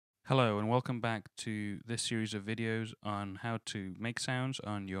Hello and welcome back to this series of videos on how to make sounds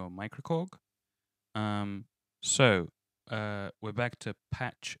on your Microkorg. We're back to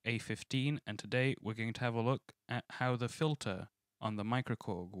patch A15 and today we're going to have a look at how the filter on the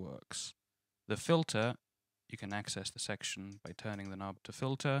Microkorg works. The filter, you can access the section by turning the knob to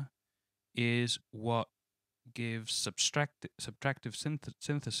filter, is what gives subtractive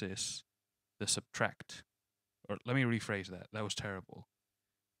synthesis the subtract. Or let me rephrase that, that was terrible.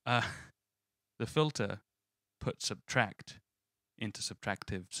 The filter puts subtract into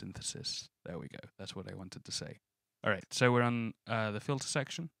subtractive synthesis. There we go. That's what I wanted to say. All right, so we're on the filter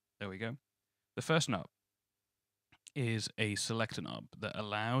section. There we go. The first knob is a selector knob that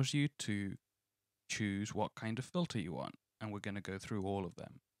allows you to choose what kind of filter you want, and we're going to go through all of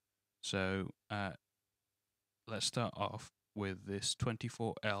them. So let's start off with this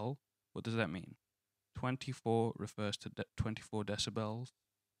 24L. What does that mean? 24 refers to 24 decibels.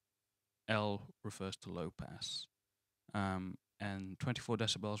 L refers to low pass. And 24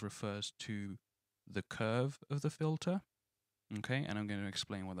 decibels refers to the curve of the filter. Okay, and I'm going to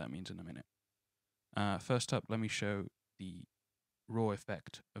explain what that means in a minute. First up, let me show the raw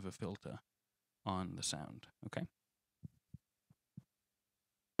effect of a filter on the sound. Okay.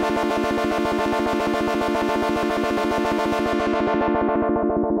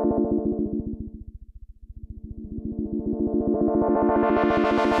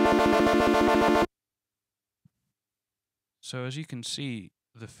 So as you can see,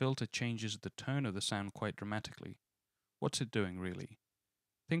 the filter changes the tone of the sound quite dramatically. What's it doing really?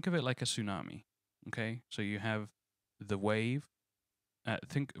 Think of it like a tsunami, okay? So you have the wave.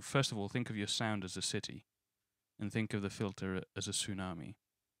 First of all, think of your sound as a city, and think of the filter as a tsunami.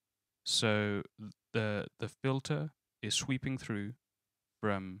 So the filter is sweeping through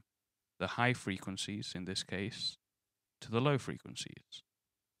from the high frequencies, in this case, to the low frequencies.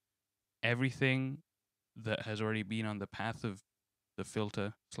 Everything that has already been on the path of the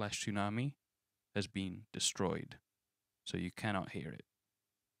filter / tsunami has been destroyed, so you cannot hear it.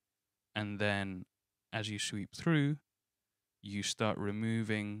 And then as you sweep through, you start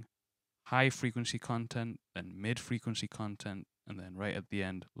removing high frequency content, then mid frequency content, and then right at the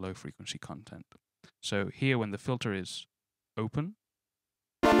end, low frequency content. So here, when the filter is open,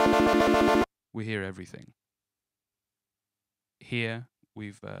 we hear everything. Here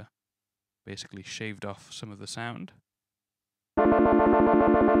we've basically shaved off some of the sound.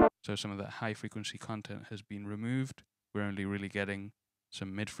 So some of that high frequency content has been removed. We're only really getting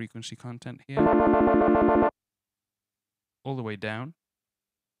some mid frequency content here. All the way down.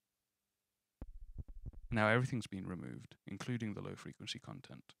 Now everything's been removed, including the low frequency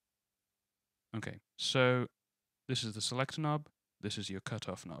content. Okay, so this is the selector knob, this is your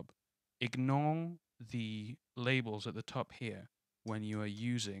cutoff knob. Ignore the labels at the top here when you are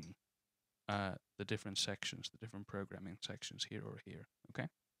using the different sections, the different programming sections here or here, okay?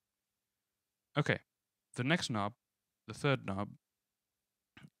 Okay, the next knob, the third knob,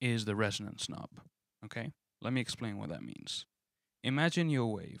 is the resonance knob, okay? Let me explain what that means. Imagine your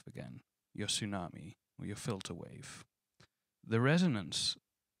wave again, your tsunami, or your filter wave. The resonance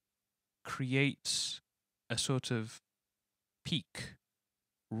creates a sort of peak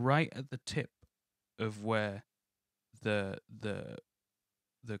right at the tip of where the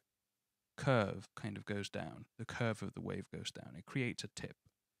curve kind of goes down, the curve of the wave goes down. It creates a tip,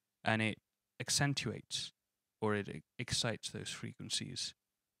 and it accentuates or it excites those frequencies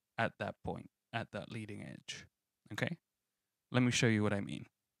at that point, at that leading edge. Okay? Let me show you what I mean.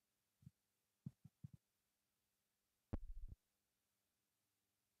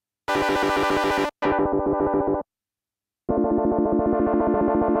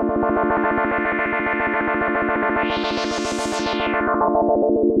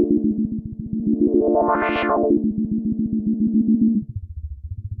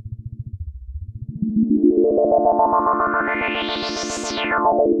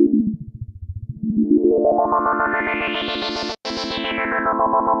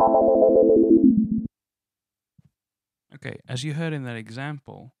 Okay, as you heard in that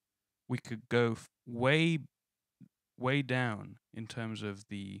example, we could go way down in terms of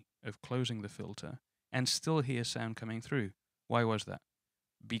closing the filter and still hear sound coming through. Why was that?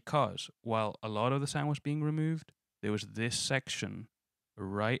 Because while a lot of the sound was being removed, there was this section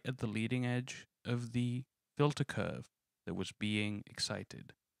right at the leading edge of the filter curve that was being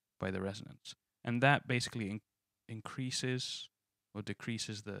excited by the resonance. And that basically increases or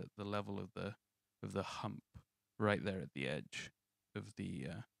decreases the level of the hump right there at the edge of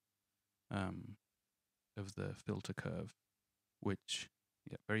the filter curve, which,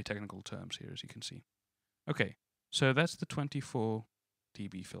 yeah, very technical terms here, as you can see. Okay, so that's the 24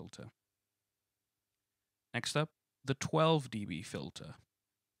 dB filter. Next up, the 12 dB filter,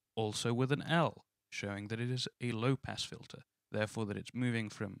 also with an L, showing that it is a low-pass filter, therefore that it's moving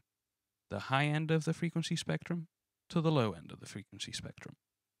from the high end of the frequency spectrum to the low end of the frequency spectrum.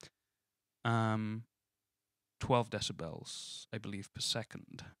 12 decibels, I believe, per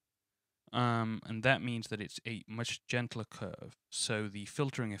second. And that means that it's a much gentler curve, so the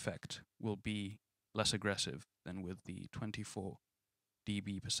filtering effect will be less aggressive than with the 24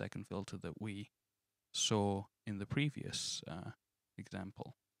 dB per second filter that we saw in the previous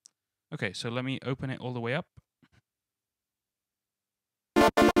example. Okay, so let me open it all the way up.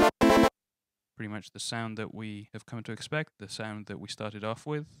 Pretty much the sound that we have come to expect, the sound that we started off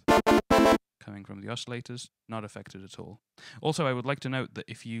with, coming from the oscillators, not affected at all. Also, I would like to note that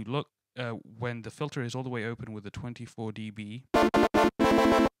if you look, when the filter is all the way open with the 24 dB,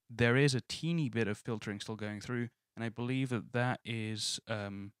 there is a teeny bit of filtering still going through, and I believe that that is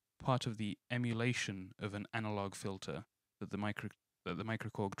part of the emulation of an analog filter that the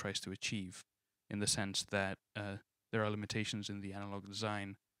Microkorg tries to achieve, in the sense that there are limitations in the analog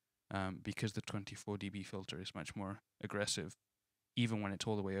design because the 24 dB filter is much more aggressive, even when it's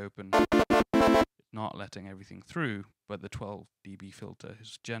all the way open. It's not letting everything through, but the 12 dB filter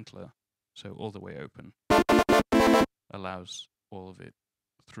is gentler, so all the way open allows all of it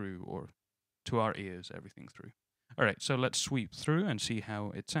through, or to our ears, everything through. Alright, so let's sweep through and see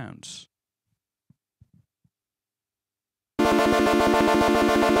how it sounds.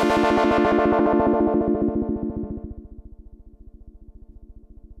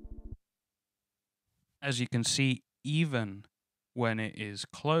 As you can see, even when it is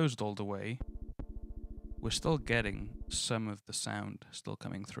closed all the way, we're still getting some of the sound still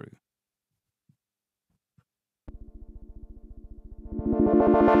coming through.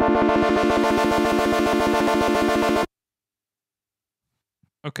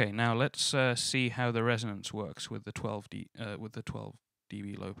 Okay, now let's see how the resonance works with the 12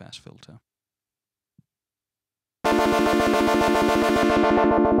 dB low pass filter.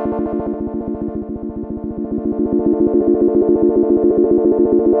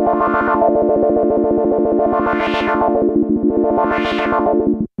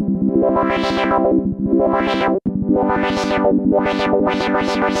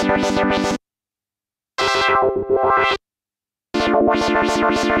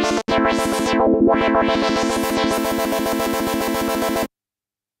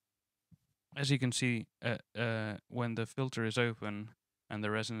 As you can see, when the filter is open and the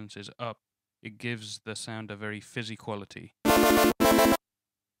resonance is up, it gives the sound a very fizzy quality,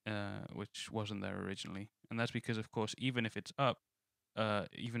 which wasn't there originally. And that's because, of course, even if it's up,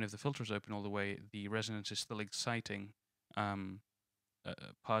 even if the filter is open all the way, the resonance is still exciting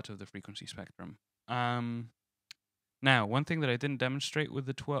part of the frequency spectrum. Now, one thing that I didn't demonstrate with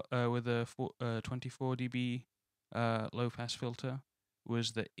the 24 dB low pass filter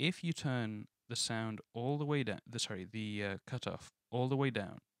was that if you turn the sound all the way down, the cutoff all the way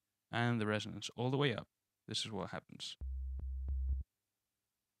down, and the resonance all the way up, this is what happens.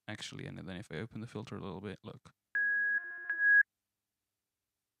 Actually, and then if I open the filter a little bit, look.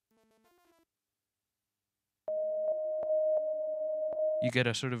 You get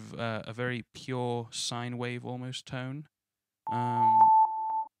a sort of a very pure sine wave almost tone,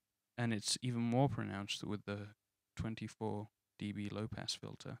 and it's even more pronounced with the 24 dB low pass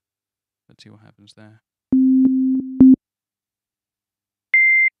filter. Let's see what happens there.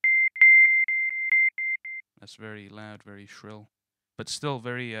 That's very loud, very shrill, but still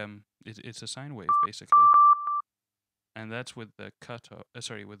very it's a sine wave basically, and that's with the cutoff.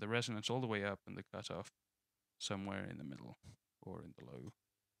 With the resonance all the way up and the cutoff somewhere in the middle or in the low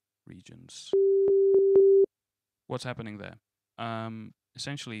regions. What's happening there?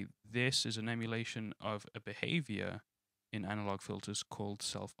 Essentially, this is an emulation of a behavior in analog filters called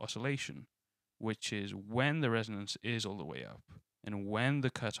self-oscillation, which is when the resonance is all the way up and when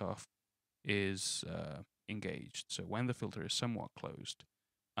the cutoff is engaged. So when the filter is somewhat closed,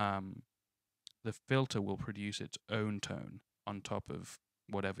 the filter will produce its own tone on top of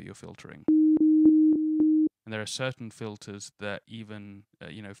whatever you're filtering. And there are certain filters that even,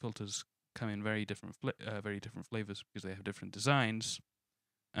 filters come in very different flavors because they have different designs,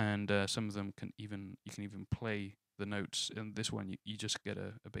 and some of them you can even play the notes. And this one, you just get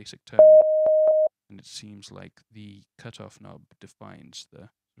a basic tone, and it seems like the cutoff knob defines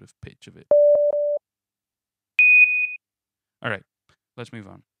the sort of pitch of it. All right, let's move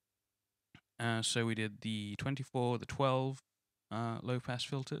on. So we did the 24, the 12 low-pass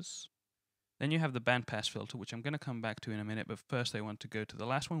filters. Then you have the bandpass filter, which I'm going to come back to in a minute, but first I want to go to the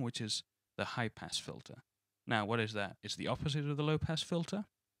last one, which is the high-pass filter. Now, what is that? It's the opposite of the low-pass filter.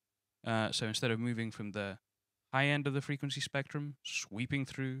 So instead of moving from the high end of the frequency spectrum, sweeping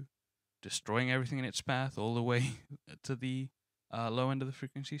through, destroying everything in its path all the way to the low end of the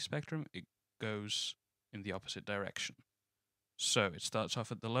frequency spectrum, it goes in the opposite direction. So it starts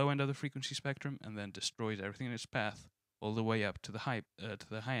off at the low end of the frequency spectrum and then destroys everything in its path all the way up to the high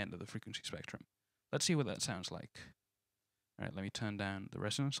end of the frequency spectrum. Let's see what that sounds like. All right, let me turn down the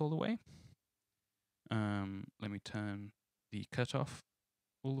resonance all the way. Let me turn the cutoff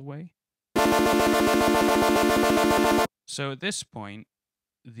all the way. So at this point,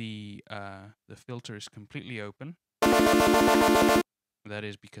 the filter is completely open. That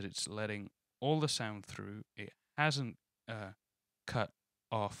is because it's letting all the sound through. It hasn't cut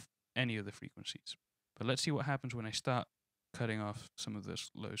off any of the frequencies. But let's see what happens when I start cutting off some of those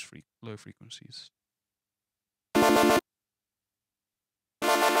low frequencies.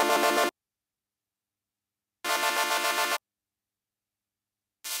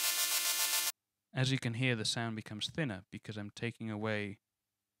 As you can hear, the sound becomes thinner because I'm taking away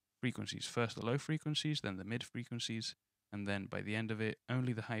frequencies. First the low frequencies, then the mid frequencies, and then by the end of it,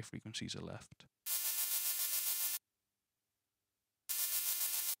 only the high frequencies are left.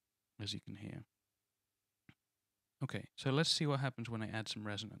 As you can hear. Okay, so let's see what happens when I add some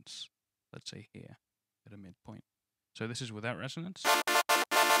resonance. Let's say here, at a midpoint. So this is without resonance.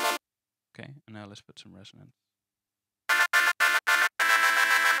 Okay, and now let's put some resonance.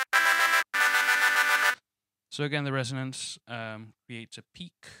 So again, the resonance creates a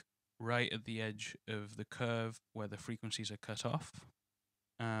peak right at the edge of the curve where the frequencies are cut off,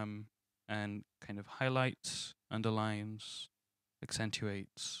 and kind of highlights, underlines,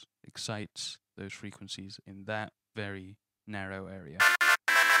 accentuates, excites those frequencies in that very narrow area.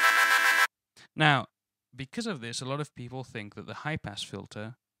 Now, because of this, a lot of people think that the high-pass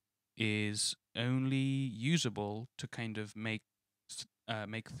filter is only usable to kind of make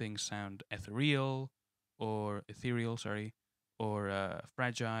things sound ethereal, or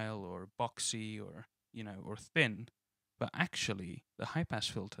fragile, or boxy, or or thin. But actually, the high-pass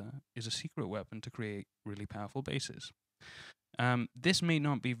filter is a secret weapon to create really powerful basses. This may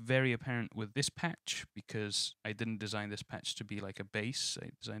not be very apparent with this patch because I didn't design this patch to be like a bass. I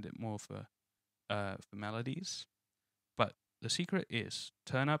designed it more for melodies. But the secret is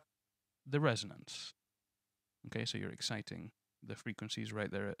turn up the resonance. Okay, so you're exciting the frequencies right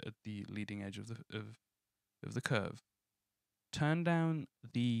there at the leading edge of the curve. Turn down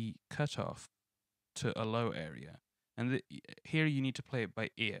the cutoff to a low area, and here you need to play it by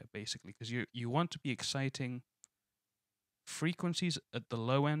ear basically, because you want to be exciting frequencies at the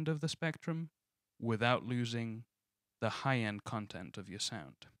low end of the spectrum without losing the high end content of your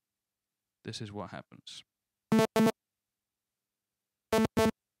sound. This is what happens.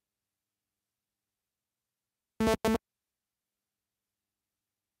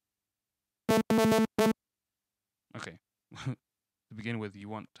 Okay, to begin with, you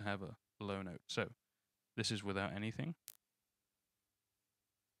want to have a low note. So this is without anything.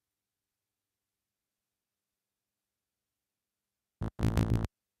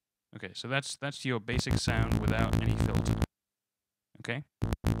 Okay, so that's your basic sound without any filter. Okay,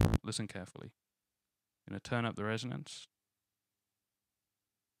 listen carefully. I'm going to turn up the resonance.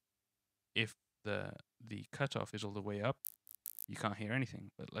 If the cutoff is all the way up, you can't hear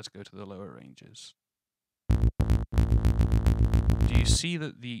anything, but let's go to the lower ranges. Do you see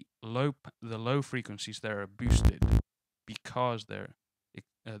that the low frequencies there are boosted because they're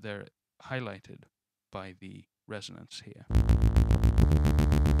highlighted by the resonance here?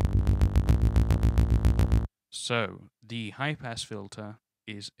 So the high pass filter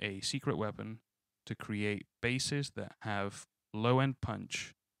is a secret weapon to create basses that have low end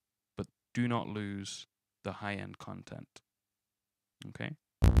punch but do not lose the high end content. Okay?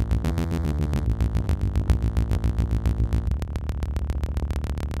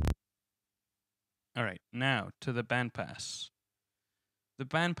 All right, now to the bandpass. The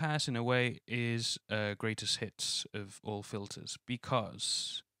bandpass, in a way, is greatest hits of all filters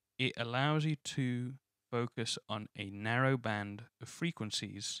because it allows you to focus on a narrow band of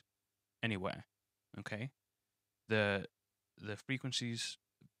frequencies anywhere. Okay, the frequencies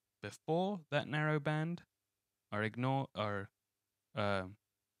before that narrow band are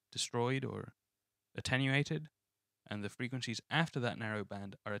destroyed or attenuated, and the frequencies after that narrow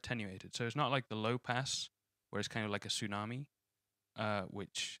band are attenuated. So it's not like the low pass, where it's kind of like a tsunami,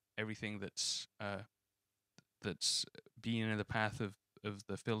 which everything that's been in the path of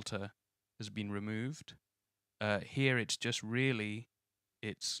the filter has been removed. Here it's just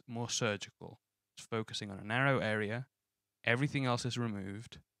it's more surgical. It's focusing on a narrow area. Everything else is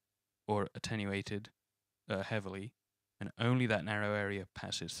removed or attenuated heavily, and only that narrow area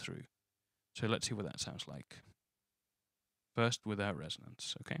passes through. So let's see what that sounds like. First, without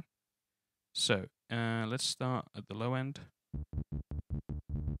resonance, okay? So let's start at the low end.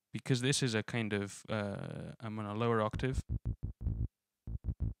 Because this is a kind of, I'm on a lower octave,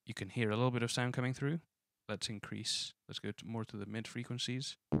 you can hear a little bit of sound coming through. Let's increase, let's go more to the mid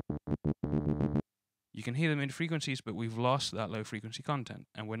frequencies. You can hear the mid frequencies, but we've lost that low frequency content,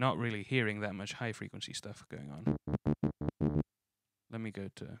 and we're not really hearing that much high frequency stuff going on. Let me go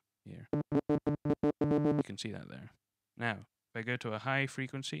to here. You can see that there. Now, if I go to a high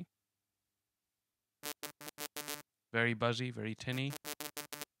frequency, very buzzy, very tinny,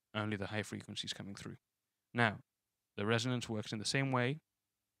 only the high frequencies coming through. Now, the resonance works in the same way.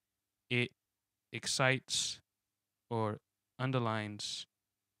 It excites or underlines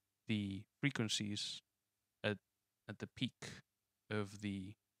the frequencies at the peak of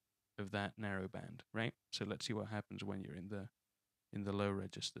that narrow band, right? So let's see what happens when you're in the low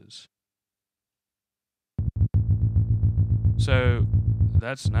registers. So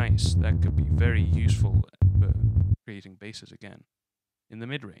that's nice. That could be very useful for creating basses again. In the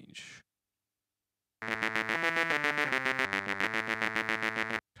mid-range,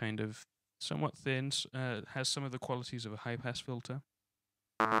 kind of somewhat thin, has some of the qualities of a high-pass filter.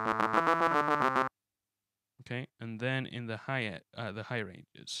 Okay, and then in the high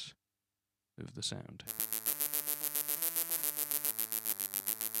ranges of the sound,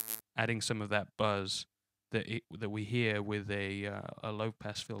 adding some of that buzz that we hear with a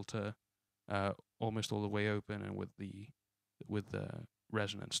low-pass filter, almost all the way open, and with the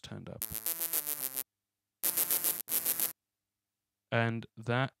resonance turned up. And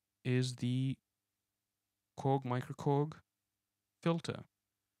that is the Microkorg filter.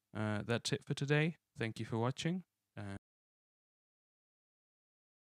 That's it for today. Thank you for watching.